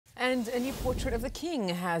And a new portrait of the king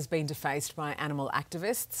has been defaced by animal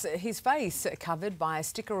activists. His face covered by a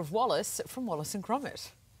sticker of Wallace from Wallace and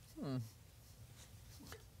Gromit.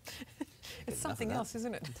 It's something else,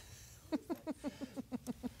 isn't it?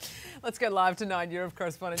 Let's go live to 9 Europe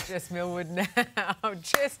correspondent Jess Millwood now.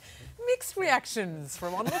 Jess, mixed reactions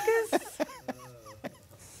from onlookers.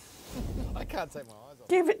 I can't take my eyes off.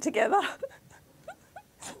 Keep it together.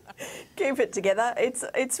 Keep it together.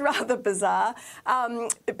 It's rather bizarre.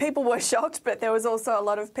 People were shocked, but there was also a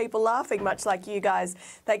lot of people laughing, much like you guys.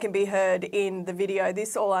 They can be heard in the video.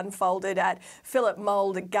 This all unfolded at Philip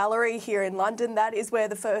Mould Gallery here in London. That is where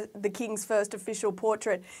the King's first official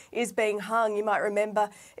portrait is being hung. You might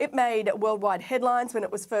remember it made worldwide headlines when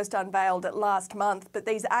it was first unveiled last month, but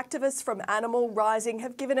these activists from Animal Rising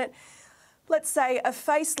have given it, let's say, a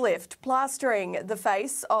facelift, plastering the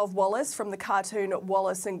face of Wallace from the cartoon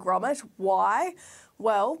Wallace and Gromit. Why?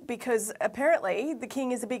 Well, because apparently the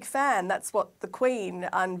King is a big fan. That's what the Queen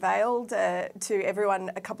unveiled to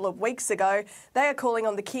everyone a couple of weeks ago. They are calling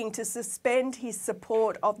on the King to suspend his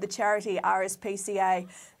support of the charity RSPCA.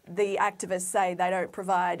 The activists say they don't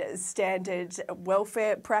provide standard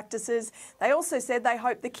welfare practices. They also said they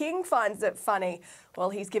hope the King finds it funny. Well,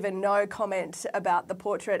 he's given no comment about the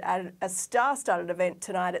portrait at a star-studded event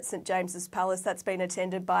tonight at St James's Palace. That's been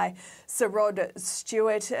attended by Sir Rod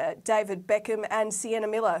Stewart, David Beckham and Sienna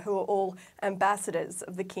Miller, who are all ambassadors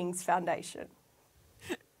of the King's Foundation.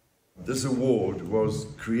 This award was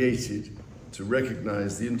created to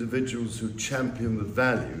recognise the individuals who champion the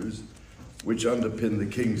values which underpin the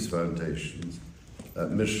King's Foundation's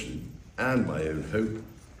mission and my own hope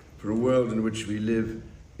for a world in which we live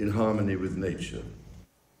in harmony with nature.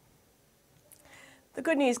 The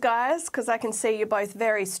good news, guys, because I can see you're both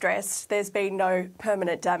very stressed, there's been no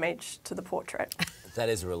permanent damage to the portrait. That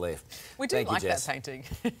is a relief. We do like that painting.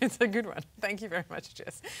 It's a good one. Thank you very much,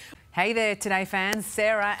 Jess. Hey there, Today fans.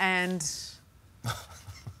 Sarah and...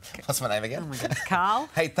 What's my name again? Oh my goodness, Carl.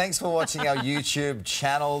 Hey, thanks for watching our YouTube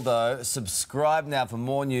channel, though. Subscribe now for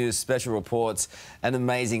more news, special reports and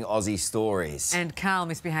amazing Aussie stories. And Carl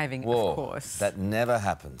misbehaving, Whoa, of course. That never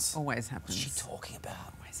happens. Always happens. What's she talking about?